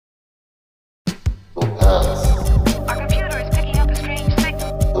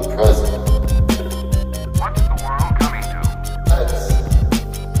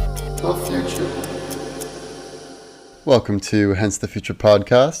Welcome to Hence the Future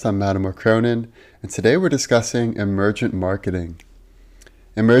podcast. I'm Mattimore Cronin, and today we're discussing emergent marketing.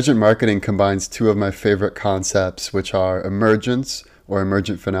 Emergent marketing combines two of my favorite concepts, which are emergence or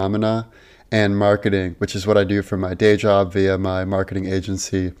emergent phenomena and marketing, which is what I do for my day job via my marketing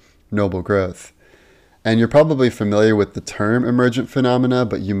agency, Noble Growth. And you're probably familiar with the term emergent phenomena,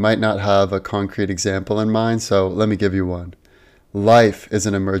 but you might not have a concrete example in mind, so let me give you one. Life is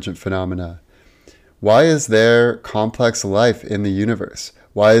an emergent phenomena. Why is there complex life in the universe?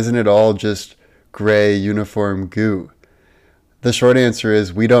 Why isn't it all just gray, uniform goo? The short answer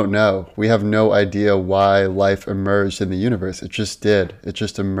is we don't know. We have no idea why life emerged in the universe. It just did. It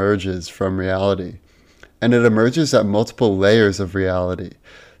just emerges from reality. And it emerges at multiple layers of reality.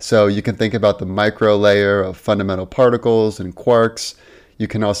 So you can think about the micro layer of fundamental particles and quarks. You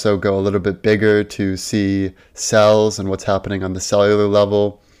can also go a little bit bigger to see cells and what's happening on the cellular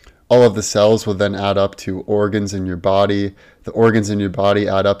level. All of the cells will then add up to organs in your body. The organs in your body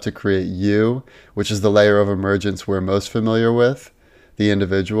add up to create you, which is the layer of emergence we're most familiar with, the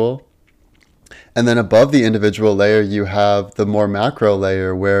individual. And then above the individual layer, you have the more macro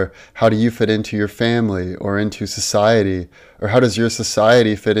layer where how do you fit into your family or into society? Or how does your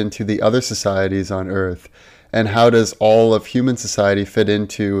society fit into the other societies on Earth? And how does all of human society fit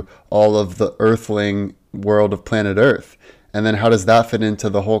into all of the earthling world of planet Earth? And then how does that fit into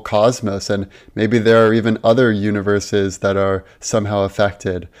the whole cosmos? And maybe there are even other universes that are somehow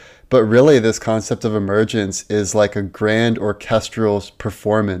affected. But really, this concept of emergence is like a grand orchestral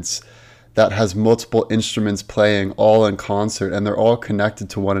performance that has multiple instruments playing all in concert, and they're all connected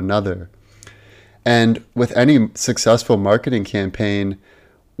to one another. And with any successful marketing campaign,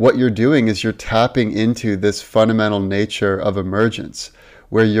 what you're doing is you're tapping into this fundamental nature of emergence,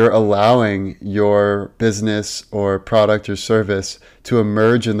 where you're allowing your business or product or service to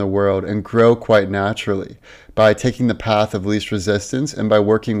emerge in the world and grow quite naturally by taking the path of least resistance and by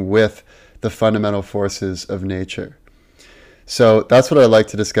working with the fundamental forces of nature. So that's what I'd like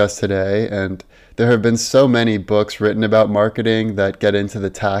to discuss today. And there have been so many books written about marketing that get into the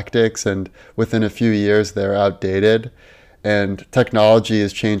tactics, and within a few years they're outdated. And technology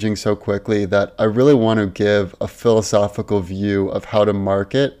is changing so quickly that I really want to give a philosophical view of how to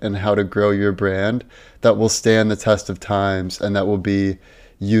market and how to grow your brand that will stand the test of times and that will be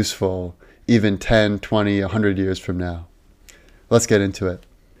useful even 10, 20, 100 years from now. Let's get into it.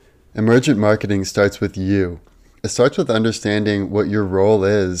 Emergent marketing starts with you. It starts with understanding what your role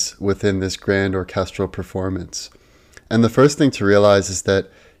is within this grand orchestral performance. And the first thing to realize is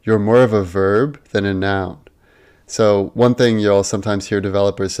that you're more of a verb than a noun. So one thing you'll sometimes hear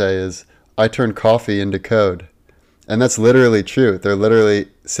developers say is, I turn coffee into code. And that's literally true. They're literally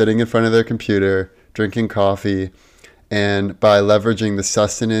sitting in front of their computer, drinking coffee, and by leveraging the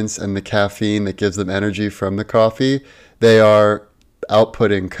sustenance and the caffeine that gives them energy from the coffee, they are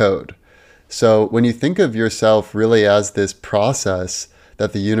outputting code. So when you think of yourself really as this process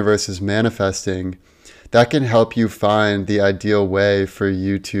that the universe is manifesting, that can help you find the ideal way for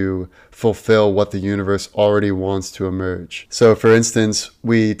you to fulfill what the universe already wants to emerge. So for instance,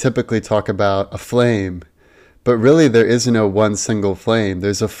 we typically talk about a flame, but really there isn't a one single flame.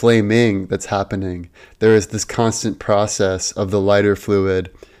 There's a flaming that's happening. There is this constant process of the lighter fluid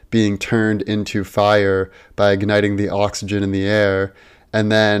being turned into fire by igniting the oxygen in the air. And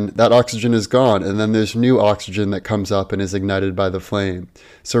then that oxygen is gone, and then there's new oxygen that comes up and is ignited by the flame.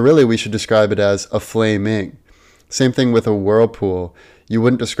 So really we should describe it as a flaming. Same thing with a whirlpool. You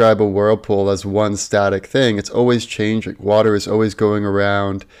wouldn't describe a whirlpool as one static thing. It's always changing. Water is always going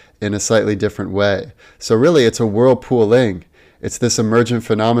around in a slightly different way. So really it's a whirlpooling. It's this emergent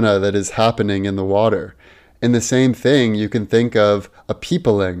phenomena that is happening in the water. In the same thing, you can think of a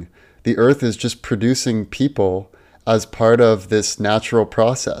peopling. The earth is just producing people as part of this natural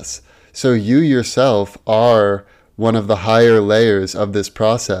process. So you yourself are one of the higher layers of this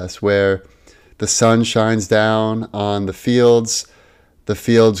process where the sun shines down on the fields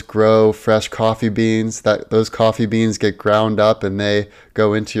grow fresh coffee beans, those coffee beans get ground up and they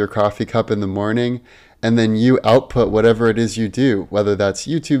go into your coffee cup in the morning, and then you output whatever it is you do, whether that's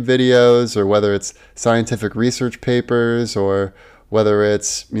YouTube videos or whether it's scientific research papers or whether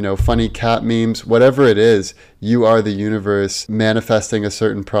it's, funny cat memes, whatever it is, you are the universe manifesting a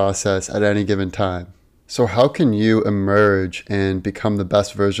certain process at any given time. So how can you emerge and become the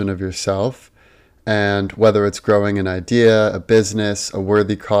best version of yourself? And whether it's growing an idea, a business, a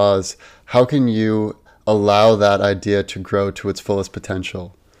worthy cause, how can you allow that idea to grow to its fullest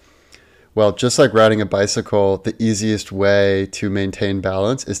potential? Well, just like riding a bicycle, the easiest way to maintain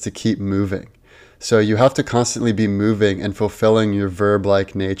balance is to keep moving. So you have to constantly be moving and fulfilling your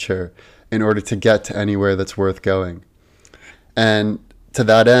verb-like nature in order to get to anywhere that's worth going. And to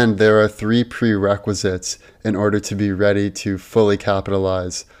that end, there are 3 prerequisites in order to be ready to fully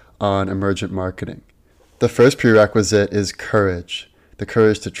capitalize on emergent marketing. The first prerequisite is courage. The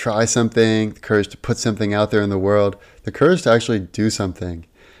courage to try something, the courage to put something out there in the world, the courage to actually do something.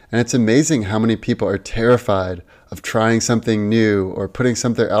 And it's amazing how many people are terrified of trying something new or putting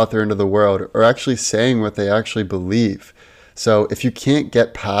something out there into the world or actually saying what they actually believe. So if you can't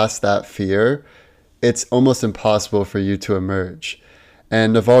get past that fear, it's almost impossible for you to emerge.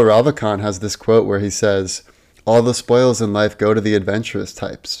 And Naval Ravikant has this quote where he says, "All the spoils in life go to the adventurous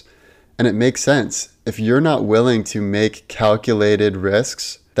types." And it makes sense. If you're not willing to make calculated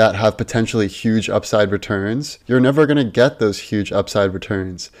risks that have potentially huge upside returns, you're never going to get those huge upside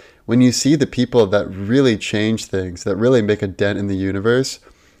returns. When you see the people that really change things, that really make a dent in the universe,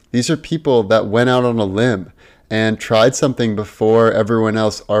 these are people that went out on a limb and tried something before everyone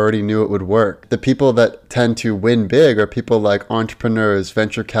else already knew it would work. The people that tend to win big are people like entrepreneurs,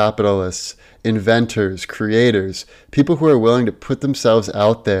 venture capitalists, inventors, creators, people who are willing to put themselves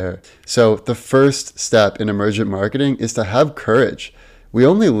out there. So the first step in emergent marketing is to have courage. We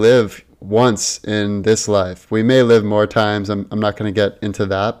only live once in this life. We may live more times. I'm not going to get into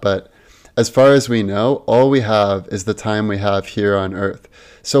that, but as far as we know, all we have is the time we have here on Earth.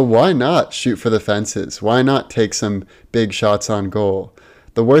 So why not shoot for the fences? Why not take some big shots on goal?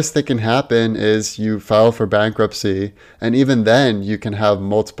 The worst that can happen is you file for bankruptcy, and even then you can have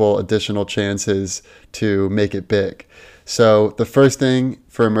multiple additional chances to make it big. So the first thing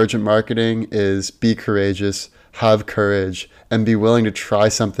for emergent marketing is be courageous, have courage, and be willing to try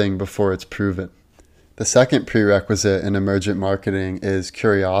something before it's proven. The second prerequisite in emergent marketing is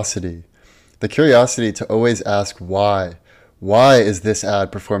curiosity. The curiosity to always ask why. Why is this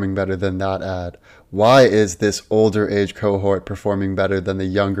ad performing better than that ad? Why is this older age cohort performing better than the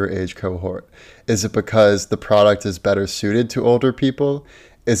younger age cohort? Is it because the product is better suited to older people?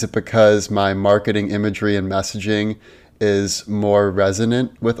 Is it because my marketing imagery and messaging is more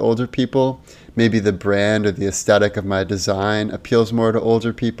resonant with older people? Maybe the brand or the aesthetic of my design appeals more to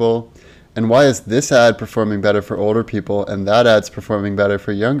older people? And why is this ad performing better for older people and that ad's performing better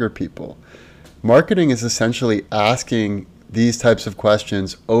for younger people? Marketing is essentially asking these types of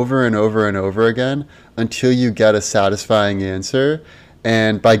questions over and over and over again until you get a satisfying answer.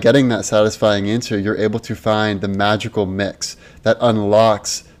 And by getting that satisfying answer, you're able to find the magical mix that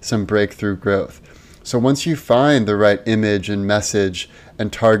unlocks some breakthrough growth. So once you find the right image and message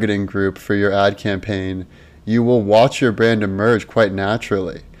and targeting group for your ad campaign, you will watch your brand emerge quite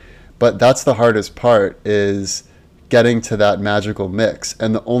naturally. But that's the hardest part, is getting to that magical mix.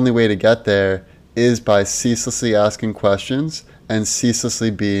 And the only way to get there is by ceaselessly asking questions and ceaselessly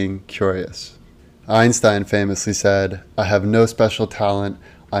being curious. Einstein famously said, "I have no special talent,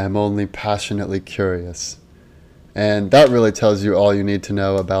 I am only passionately curious." And that really tells you all you need to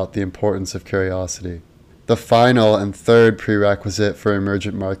know about the importance of curiosity. The final and third prerequisite for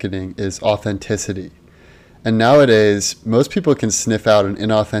emergent marketing is authenticity. And nowadays, most people can sniff out an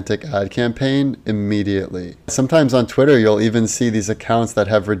inauthentic ad campaign immediately. Sometimes on Twitter, you'll even see these accounts that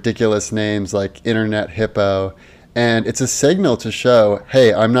have ridiculous names like Internet Hippo. And it's a signal to show,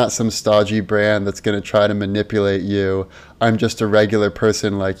 hey, I'm not some stodgy brand that's going to try to manipulate you. I'm just a regular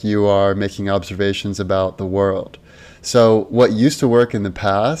person like you are, making observations about the world. So what used to work in the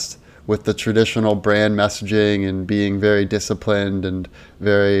past with the traditional brand messaging and being very disciplined and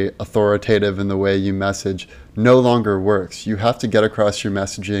very authoritative in the way you message no longer works. You have to get across your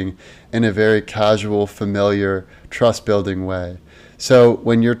messaging in a very casual, familiar, trust-building way. So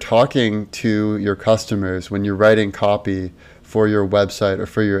when you're talking to your customers, when you're writing copy for your website or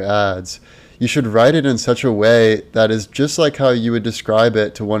for your ads, you should write it in such a way that is just like how you would describe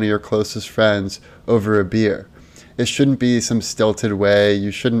it to one of your closest friends over a beer. It shouldn't be some stilted way.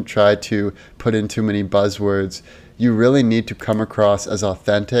 You shouldn't try to put in too many buzzwords. You really need to come across as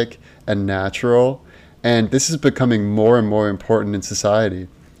authentic and natural. And this is becoming more and more important in society.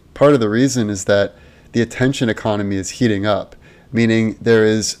 Part of the reason is that the attention economy is heating up, meaning there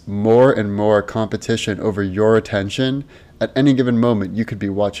is more and more competition over your attention at any given moment. You could be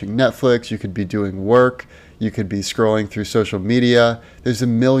watching Netflix, you could be doing work, you could be scrolling through social media. There's a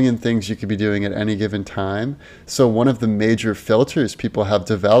million things you could be doing at any given time. So one of the major filters people have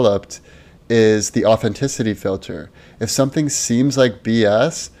developed is the authenticity filter. If something seems like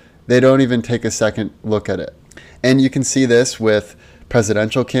BS, they don't even take a second look at it. And you can see this with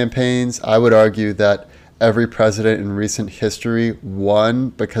presidential campaigns. I would argue that every president in recent history won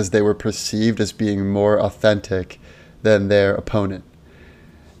because they were perceived as being more authentic than their opponent.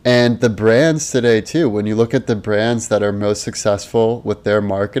 And the brands today too, when you look at the brands that are most successful with their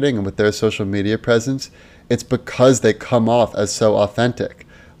marketing and with their social media presence, it's because they come off as so authentic.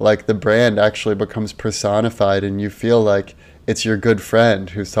 Like the brand actually becomes personified and you feel like it's your good friend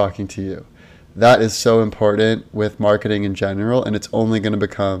who's talking to you. That is so important with marketing in general, and it's only going to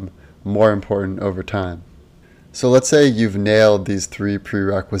become more important over time. So let's say you've nailed these 3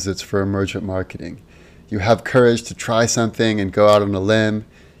 prerequisites for emergent marketing. You have courage to try something and go out on a limb.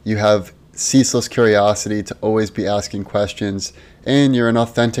 You have ceaseless curiosity to always be asking questions, and you're an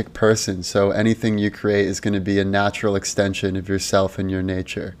authentic person, so anything you create is going to be a natural extension of yourself and your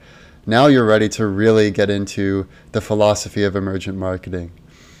nature. Now you're ready to really get into the philosophy of emergent marketing.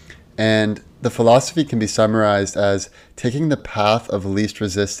 And the philosophy can be summarized as taking the path of least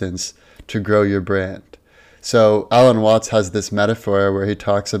resistance to grow your brand. So Alan Watts has this metaphor where he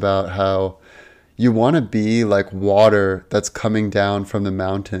talks about how you want to be like water that's coming down from the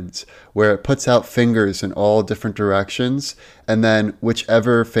mountains, where it puts out fingers in all different directions, and then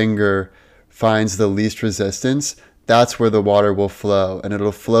whichever finger finds the least resistance, that's where the water will flow, and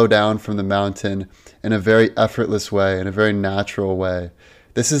it'll flow down from the mountain in a very effortless way, in a very natural way.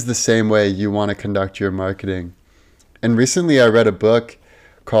 This is the same way you want to conduct your marketing. And recently I read a book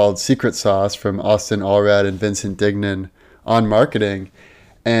called Secret Sauce from Austin Allred and Vincent Dignan on marketing.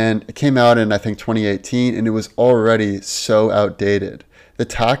 And it came out in, I think, 2018, and it was already so outdated. The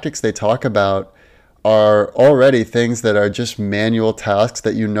tactics they talk about are already things that are just manual tasks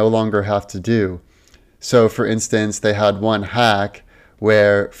that you no longer have to do. So, for instance, they had one hack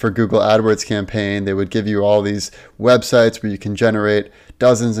where for Google AdWords campaign, they would give you all these websites where you can generate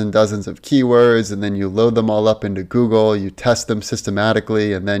dozens and dozens of keywords, and then you load them all up into Google, you test them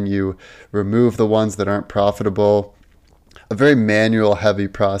systematically, and then you remove the ones that aren't profitable. A very manual heavy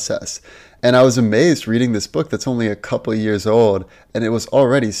process. And I was amazed reading this book that's only a couple years old, and it was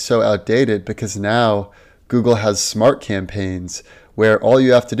already so outdated because now Google has smart campaigns where all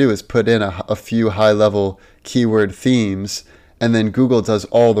you have to do is put in a few high level keyword themes, and then Google does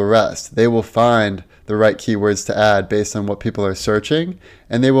all the rest. They will find the right keywords to add based on what people are searching,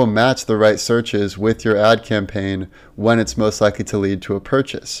 and they will match the right searches with your ad campaign when it's most likely to lead to a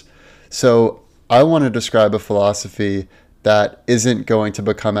purchase. So I want to describe a philosophy that isn't going to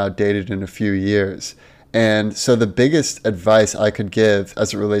become outdated in a few years. And so the biggest advice I could give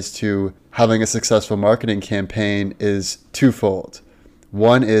as it relates to having a successful marketing campaign is twofold.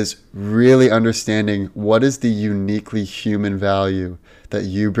 One is really understanding what is the uniquely human value that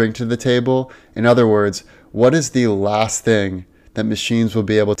you bring to the table. In other words, what is the last thing that machines will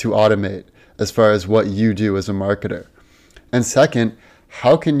be able to automate as far as what you do as a marketer? And second,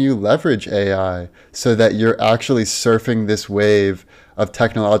 how can you leverage AI so that you're actually surfing this wave of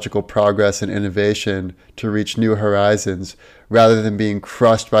technological progress and innovation to reach new horizons rather than being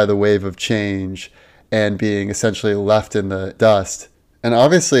crushed by the wave of change and being essentially left in the dust? And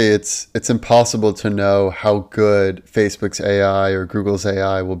obviously it's impossible to know how good Facebook's AI or Google's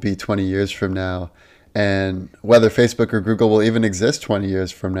AI will be 20 years from now, and whether Facebook or Google will even exist 20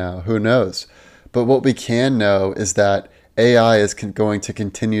 years from now, who knows? But what we can know is that AI is going to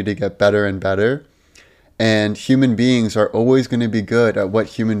continue to get better and better, and human beings are always going to be good at what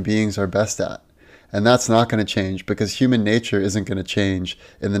human beings are best at. And that's not going to change because human nature isn't going to change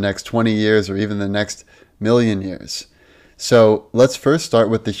in the next 20 years or even the next million years. So let's first start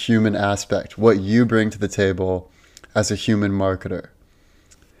with the human aspect, what you bring to the table as a human marketer.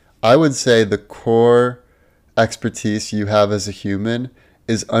 I would say the core expertise you have as a human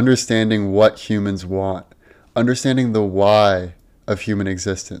is understanding what humans want, understanding the why of human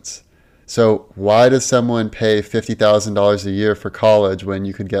existence. So why does someone pay $50,000 a year for college when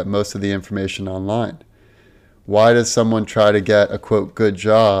you could get most of the information online? Why does someone try to get a, quote, good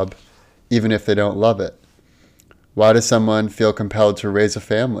job even if they don't love it? Why does someone feel compelled to raise a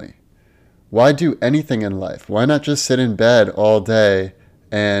family? Why do anything in life? Why not just sit in bed all day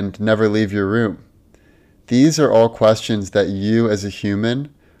and never leave your room? These are all questions that you as a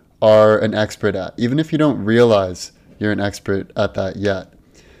human are an expert at, even if you don't realize you're an expert at that yet.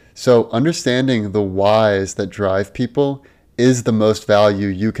 So understanding the whys that drive people is the most value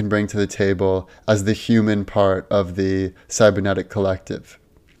you can bring to the table as the human part of the cybernetic collective.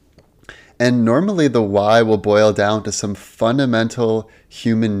 And normally the why will boil down to some fundamental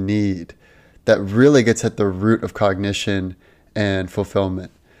human need that really gets at the root of cognition and fulfillment.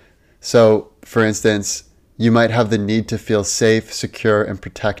 So, for instance, you might have the need to feel safe, secure, and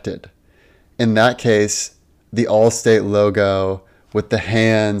protected. In that case, the Allstate logo with the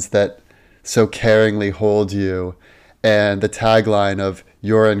hands that so caringly hold you and the tagline of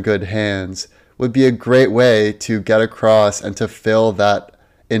 "You're in good hands" would be a great way to get across and to fill that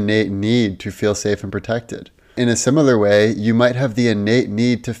innate need to feel safe and protected. In a similar way, you might have the innate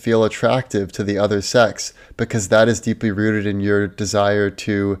need to feel attractive to the other sex because that is deeply rooted in your desire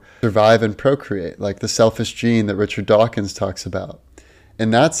to survive and procreate, like the selfish gene that Richard Dawkins talks about.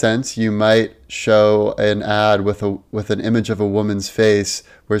 In that sense, you might show an ad with an image of a woman's face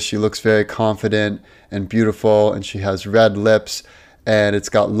where she looks very confident and beautiful and she has red lips, and it's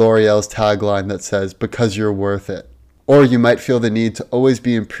got L'Oreal's tagline that says, "Because you're worth it." Or you might feel the need to always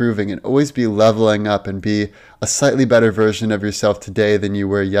be improving and always be leveling up and be a slightly better version of yourself today than you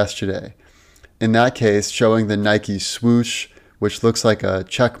were yesterday. In that case, showing the Nike swoosh, which looks like a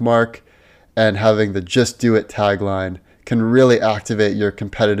check mark, and having the "Just Do It" tagline can really activate your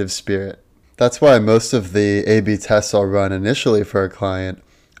competitive spirit. That's why most of the A/B tests I'll run initially for a client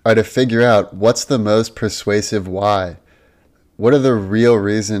are to figure out what's the most persuasive why. What are the real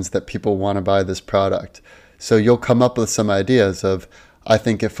reasons that people want to buy this product? So you'll come up with some ideas of, I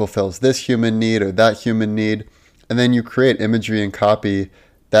think it fulfills this human need or that human need, and then you create imagery and copy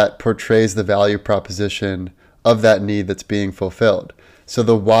that portrays the value proposition of that need that's being fulfilled. So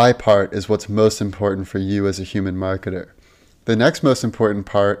the why part is what's most important for you as a human marketer. The next most important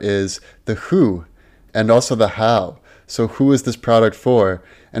part is the who and also the how. So who is this product for?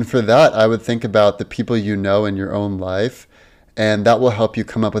 And for that, I would think about the people you know in your own life, and that will help you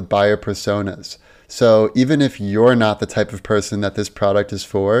come up with buyer personas. So even if you're not the type of person that this product is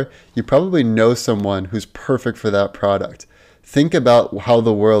for, you probably know someone who's perfect for that product. Think about how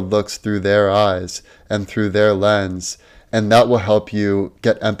the world looks through their eyes and through their lens, and that will help you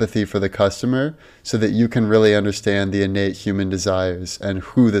get empathy for the customer so that you can really understand the innate human desires and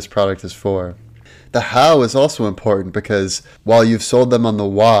who this product is for. The how is also important because while you've sold them on the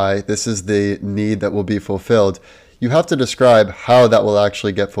why, this is the need that will be fulfilled, you have to describe how that will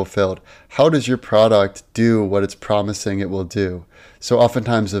actually get fulfilled. How does your product do what it's promising it will do? So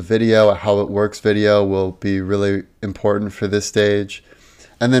oftentimes a video, a how it works video will be really important for this stage.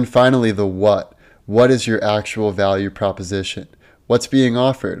 And then finally the what. What is your actual value proposition? What's being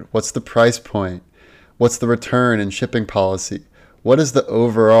offered? What's the price point? What's the return and shipping policy? What is the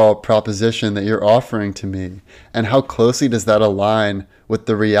overall proposition that you're offering to me? And how closely does that align with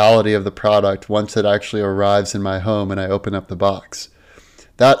the reality of the product once it actually arrives in my home and I open up the box?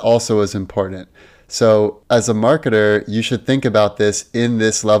 That also is important. So as a marketer, you should think about this in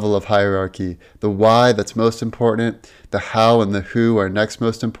this level of hierarchy. The why, that's most important. The how and the who are next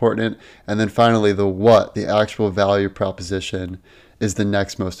most important. And then finally, the what, the actual value proposition, is the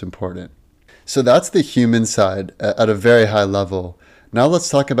next most important. So that's the human side at a very high level. Now let's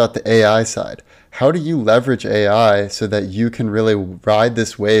talk about the AI side. How do you leverage AI so that you can really ride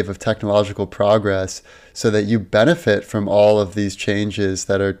this wave of technological progress so that you benefit from all of these changes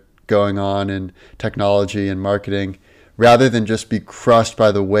that are going on in technology and marketing, rather than just be crushed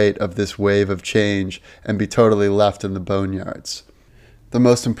by the weight of this wave of change and be totally left in the boneyards? The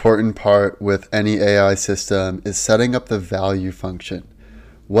most important part with any AI system is setting up the value function.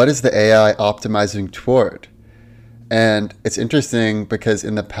 What is the AI optimizing toward? And it's interesting because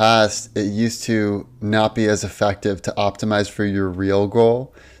in the past, it used to not be as effective to optimize for your real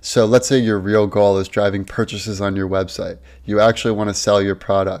goal. So let's say your real goal is driving purchases on your website. You actually want to sell your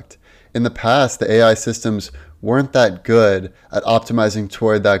product. In the past, the AI systems weren't that good at optimizing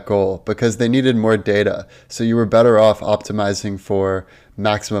toward that goal because they needed more data. So you were better off optimizing for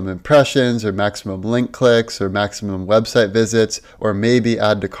maximum impressions or maximum link clicks or maximum website visits or maybe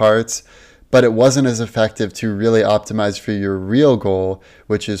add to carts. But it wasn't as effective to really optimize for your real goal,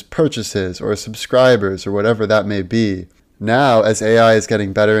 which is purchases or subscribers or whatever that may be. Now, as AI is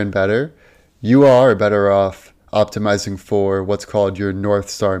getting better and better, you are better off optimizing for what's called your North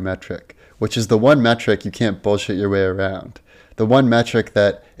Star metric, which is the one metric you can't bullshit your way around. The one metric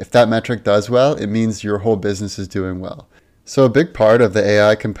that if that metric does well, it means your whole business is doing well. So a big part of the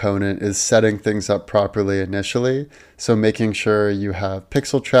AI component is setting things up properly initially. So making sure you have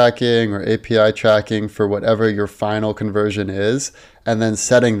pixel tracking or API tracking for whatever your final conversion is, and then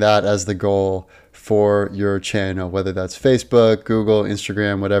setting that as the goal for your channel, whether that's Facebook, Google,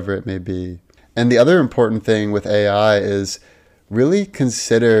 Instagram, whatever it may be. And the other important thing with AI is really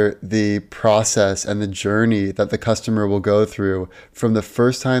consider the process and the journey that the customer will go through from the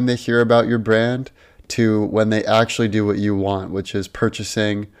first time they hear about your brand to when they actually do what you want, which is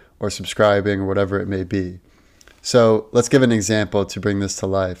purchasing or subscribing or whatever it may be. So let's give an example to bring this to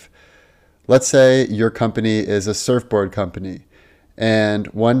life. Let's say your company is a surfboard company, and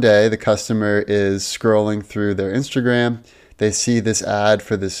one day the customer is scrolling through their Instagram. They see this ad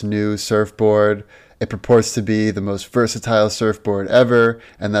for this new surfboard. It purports to be the most versatile surfboard ever,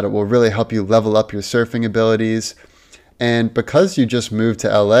 and that it will really help you level up your surfing abilities. And because you just moved to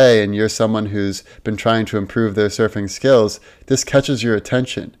LA and you're someone who's been trying to improve their surfing skills, this catches your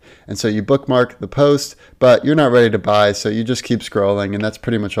attention. And so you bookmark the post, but you're not ready to buy, so you just keep scrolling, and that's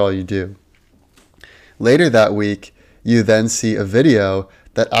pretty much all you do. Later that week, you then see a video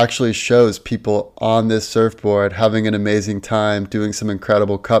that actually shows people on this surfboard having an amazing time, doing some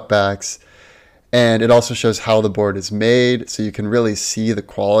incredible cutbacks. And it also shows how the board is made, so you can really see the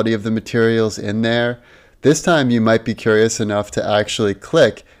quality of the materials in there. This time you might be curious enough to actually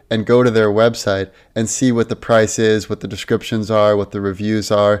click and go to their website and see what the price is, what the descriptions are, what the reviews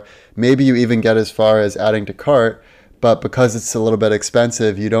are. Maybe you even get as far as adding to cart, but because it's a little bit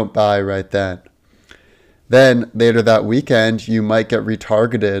expensive, you don't buy right then. Then later that weekend, you might get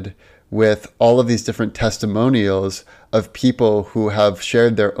retargeted with all of these different testimonials of people who have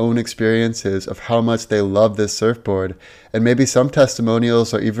shared their own experiences of how much they love this surfboard. And maybe some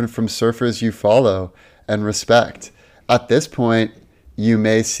testimonials are even from surfers you follow and respect. At this point, you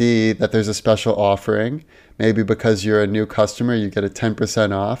may see that there's a special offering. Maybe because you're a new customer, you get a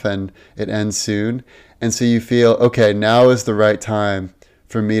 10% off and it ends soon. And so you feel, okay, now is the right time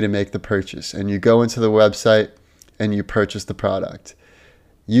for me to make the purchase. And you go into the website and you purchase the product.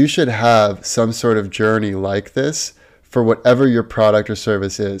 You should have some sort of journey like this for whatever your product or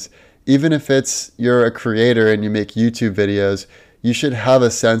service is. Even if you're a creator and you make YouTube videos, you should have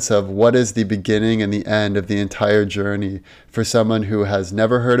a sense of what is the beginning and the end of the entire journey for someone who has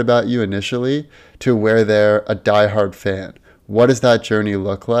never heard about you initially to where they're a diehard fan. What does that journey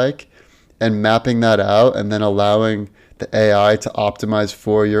look like? And mapping that out and then allowing the AI to optimize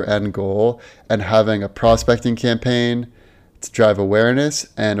for your end goal and having a prospecting campaign to drive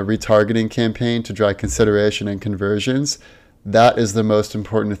awareness and a retargeting campaign to drive consideration and conversions. That is the most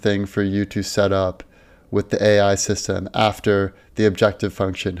important thing for you to set up with the AI system after the objective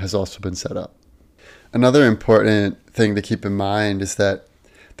function has also been set up. Another important thing to keep in mind is that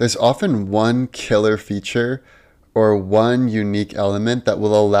there's often one killer feature or one unique element that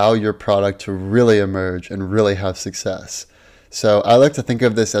will allow your product to really emerge and really have success. So I like to think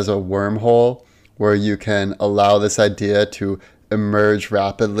of this as a wormhole where you can allow this idea to emerge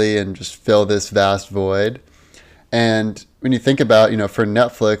rapidly and just fill this vast void. And when you think about, for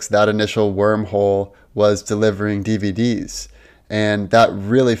Netflix, that initial wormhole was delivering DVDs. And that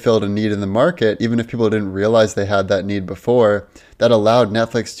really filled a need in the market, even if people didn't realize they had that need before. That allowed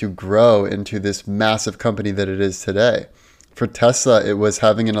Netflix to grow into this massive company that it is today. For Tesla, it was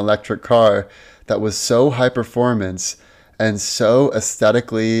having an electric car that was so high performance and so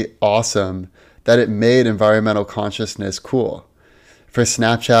aesthetically awesome that it made environmental consciousness cool. For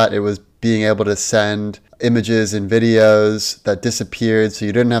Snapchat, it was being able to send images and videos that disappeared, so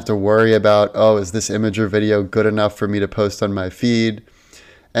you didn't have to worry about, is this image or video good enough for me to post on my feed?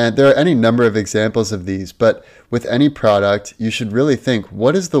 And there are any number of examples of these, but with any product, you should really think,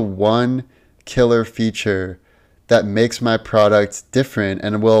 what is the one killer feature that makes my product different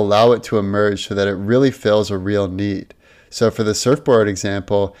and will allow it to emerge so that it really fills a real need? So for the surfboard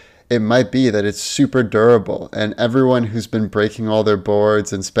example, it might be that it's super durable and everyone who's been breaking all their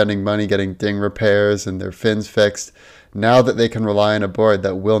boards and spending money getting ding repairs and their fins fixed, now that they can rely on a board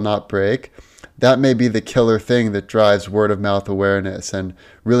that will not break, that may be the killer thing that drives word of mouth awareness and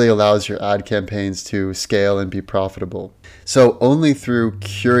really allows your ad campaigns to scale and be profitable. So only through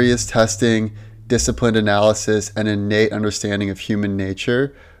curious testing, disciplined analysis, and innate understanding of human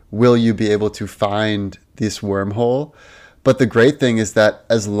nature will you be able to find this wormhole. But the great thing is that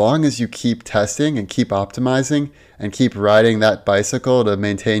as long as you keep testing and keep optimizing and keep riding that bicycle to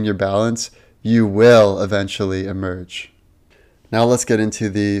maintain your balance, you will eventually emerge. Now let's get into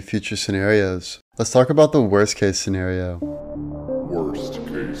the future scenarios. Let's talk about the worst case scenario. Worst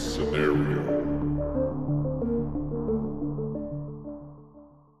case scenario.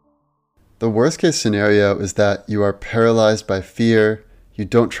 The worst case scenario is that you are paralyzed by fear, you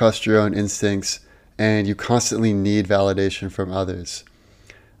don't trust your own instincts, and you constantly need validation from others.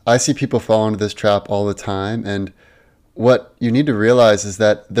 I see people fall into this trap all the time, and what you need to realize is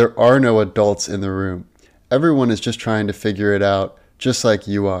that there are no adults in the room. Everyone is just trying to figure it out, just like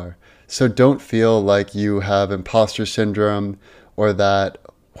you are. So don't feel like you have imposter syndrome or that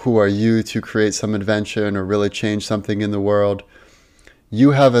who are you to create some invention or really change something in the world.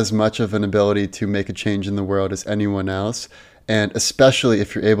 You have as much of an ability to make a change in the world as anyone else. And especially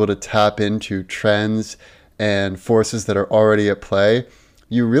if you're able to tap into trends and forces that are already at play,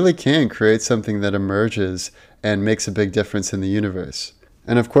 you really can create something that emerges and makes a big difference in the universe.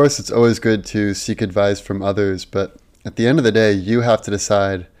 And of course, it's always good to seek advice from others, but at the end of the day, you have to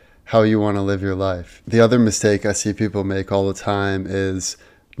decide how you want to live your life. The other mistake I see people make all the time is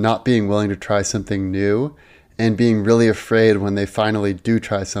not being willing to try something new and being really afraid when they finally do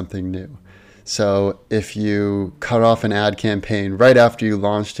try something new. So if you cut off an ad campaign right after you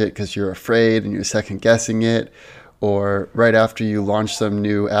launched it because you're afraid and you're second guessing it, or right after you launch some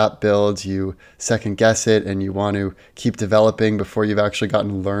new app builds, you second guess it and you want to keep developing before you've actually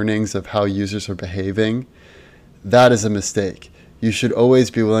gotten learnings of how users are behaving, that is a mistake. You should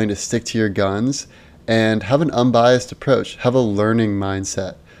always be willing to stick to your guns and have an unbiased approach, have a learning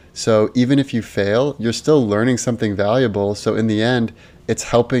mindset. So even if you fail, you're still learning something valuable. So in the end, it's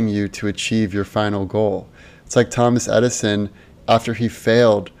helping you to achieve your final goal. It's like Thomas Edison, after he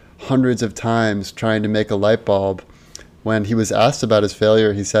failed hundreds of times trying to make a light bulb, when he was asked about his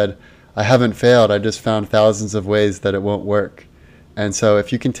failure, he said, "I haven't failed, I just found thousands of ways that it won't work." And so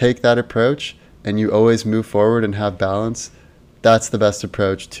if you can take that approach and you always move forward and have balance, that's the best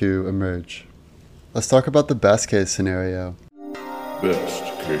approach to emerge. Let's talk about the best case scenario. Best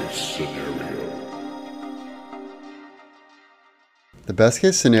case scenario. The best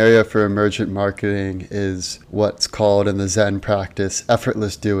case scenario for emergent marketing is what's called in the Zen practice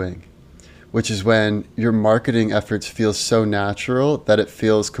effortless doing, which is when your marketing efforts feel so natural that it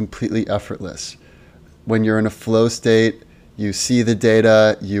feels completely effortless. When you're in a flow state, you see the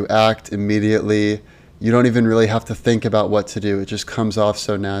data, you act immediately. You don't even really have to think about what to do. It just comes off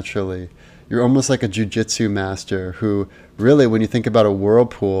so naturally. You're almost like a jujitsu master who really, when you think about a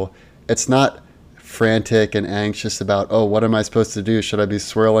whirlpool, it's not frantic and anxious about, oh, what am I supposed to do? Should I be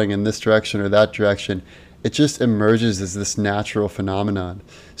swirling in this direction or that direction? It just emerges as this natural phenomenon.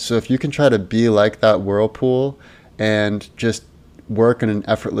 So if you can try to be like that whirlpool and just work in an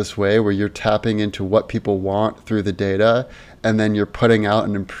effortless way where you're tapping into what people want through the data, and then you're putting out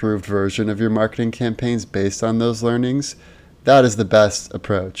an improved version of your marketing campaigns based on those learnings, that is the best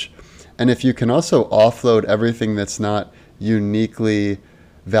approach. And if you can also offload everything that's not uniquely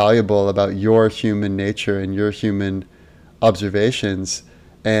valuable about your human nature and your human observations,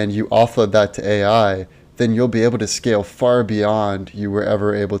 and you offload that to AI, then you'll be able to scale far beyond you were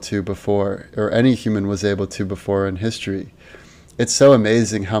ever able to before, or any human was able to before in history. It's so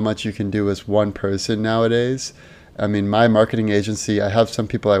amazing how much you can do as one person nowadays. I mean, my marketing agency, I have some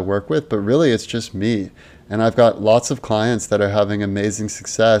people I work with, but really it's just me. And I've got lots of clients that are having amazing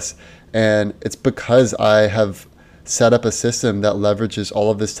success. And it's because I have set up a system that leverages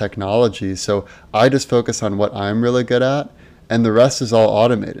all of this technology. So I just focus on what I'm really good at, and the rest is all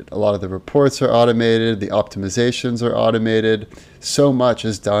automated. A lot of the reports are automated, the optimizations are automated. So much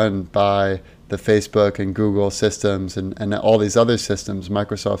is done by the Facebook and Google systems and all these other systems,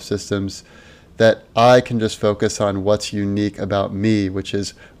 Microsoft systems, that I can just focus on what's unique about me, which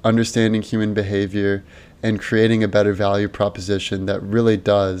is understanding human behavior and creating a better value proposition that really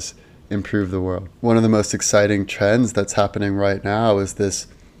does improve the world. One of the most exciting trends that's happening right now is this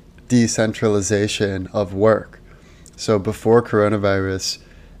decentralization of work. So before coronavirus,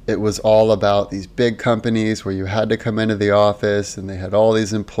 it was all about these big companies where you had to come into the office and they had all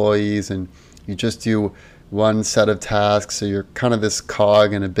these employees and you just do one set of tasks. So you're kind of this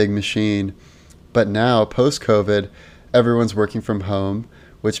cog in a big machine. But now, post-COVID, everyone's working from home,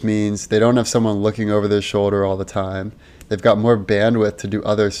 which means they don't have someone looking over their shoulder all the time. They've got more bandwidth to do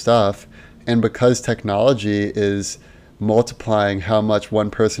other stuff. And because technology is multiplying how much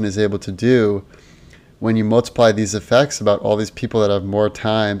one person is able to do, when you multiply these effects about all these people that have more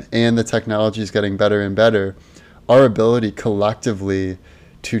time and the technology is getting better and better, our ability collectively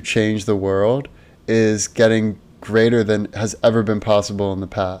to change the world is getting greater than has ever been possible in the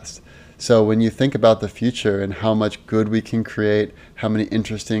past. So when you think about the future and how much good we can create, how many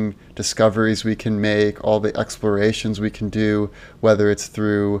interesting discoveries we can make, all the explorations we can do, whether it's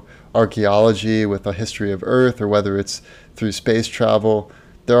through archaeology with a history of Earth or whether it's through space travel,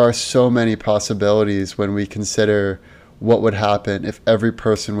 there are so many possibilities when we consider what would happen if every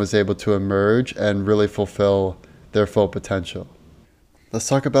person was able to emerge and really fulfill their full potential. Let's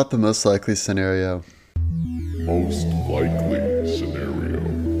talk about the most likely scenario. Most likely scenario.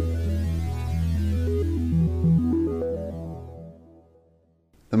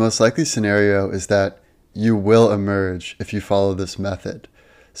 The most likely scenario is that you will emerge if you follow this method.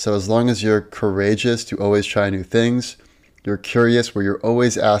 So as long as you're courageous to always try new things, you're curious where you're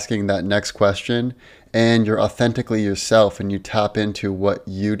always asking that next question, and you're authentically yourself and you tap into what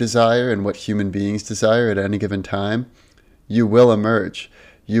you desire and what human beings desire at any given time, you will emerge.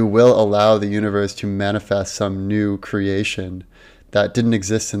 You will allow the universe to manifest some new creation that didn't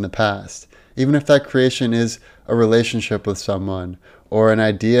exist in the past. Even if that creation is a relationship with someone or an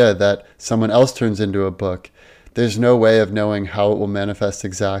idea that someone else turns into a book, there's no way of knowing how it will manifest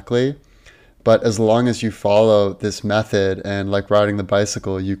exactly. But as long as you follow this method and like riding the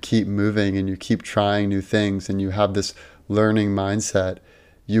bicycle, you keep moving and you keep trying new things and you have this learning mindset,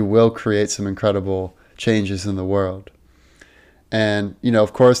 you will create some incredible changes in the world. And,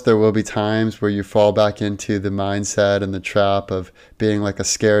 of course, there will be times where you fall back into the mindset and the trap of being like a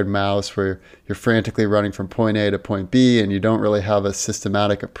scared mouse where you're frantically running from point A to point B and you don't really have a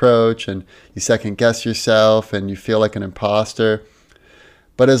systematic approach and you second guess yourself and you feel like an imposter.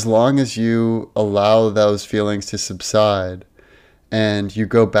 But as long as you allow those feelings to subside and you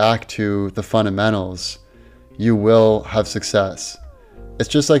go back to the fundamentals, you will have success. It's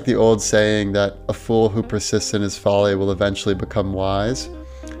just like the old saying that a fool who persists in his folly will eventually become wise.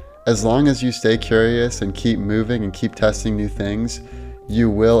 As long as you stay curious and keep moving and keep testing new things, you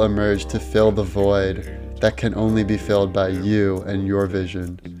will emerge to fill the void that can only be filled by you and your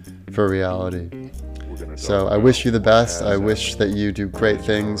vision for reality. So I wish you the best. I wish that you do great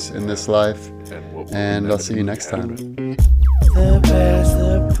things in this life, and I'll see you next time. The past,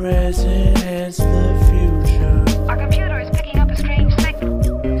 the present, and the future. Our computer is picking up a strange signal.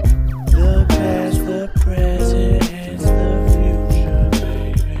 The past, the present, and the future,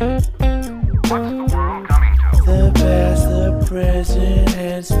 baby. What's the world coming to? The past, the present,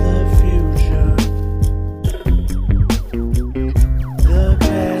 and the future. The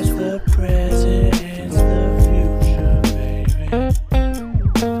past, the present, and the future, baby.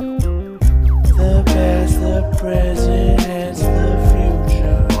 The past, the present, and the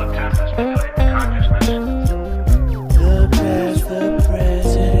future. Will attempt to stimulate consciousness. The past, the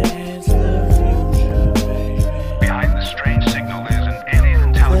present, and the future, baby. Behind the strange signal is an alien The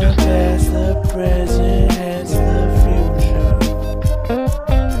intelligence. past, the present, and the future.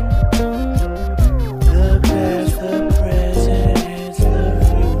 The past, the present, and the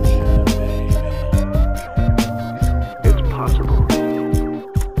future, baby. It's possible.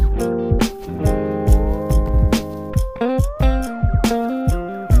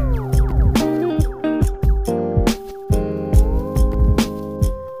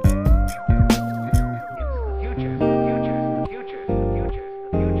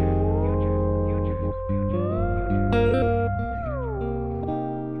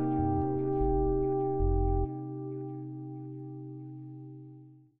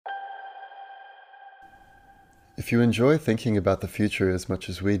 If you enjoy thinking about the future as much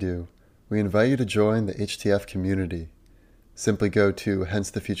as we do, we invite you to join the HTF community. Simply go to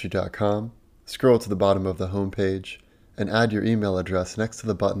hencethefuture.com, scroll to the bottom of the homepage, and add your email address next to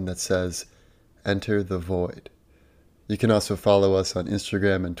the button that says Enter the Void. You can also follow us on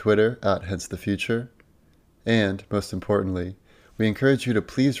Instagram and Twitter at hencethefuture. And, most importantly, we encourage you to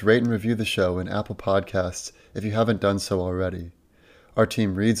please rate and review the show in Apple Podcasts if you haven't done so already. Our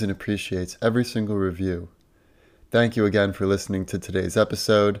team reads and appreciates every single review. Thank you again for listening to today's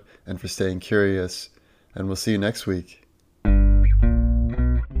episode and for staying curious, and we'll see you next week.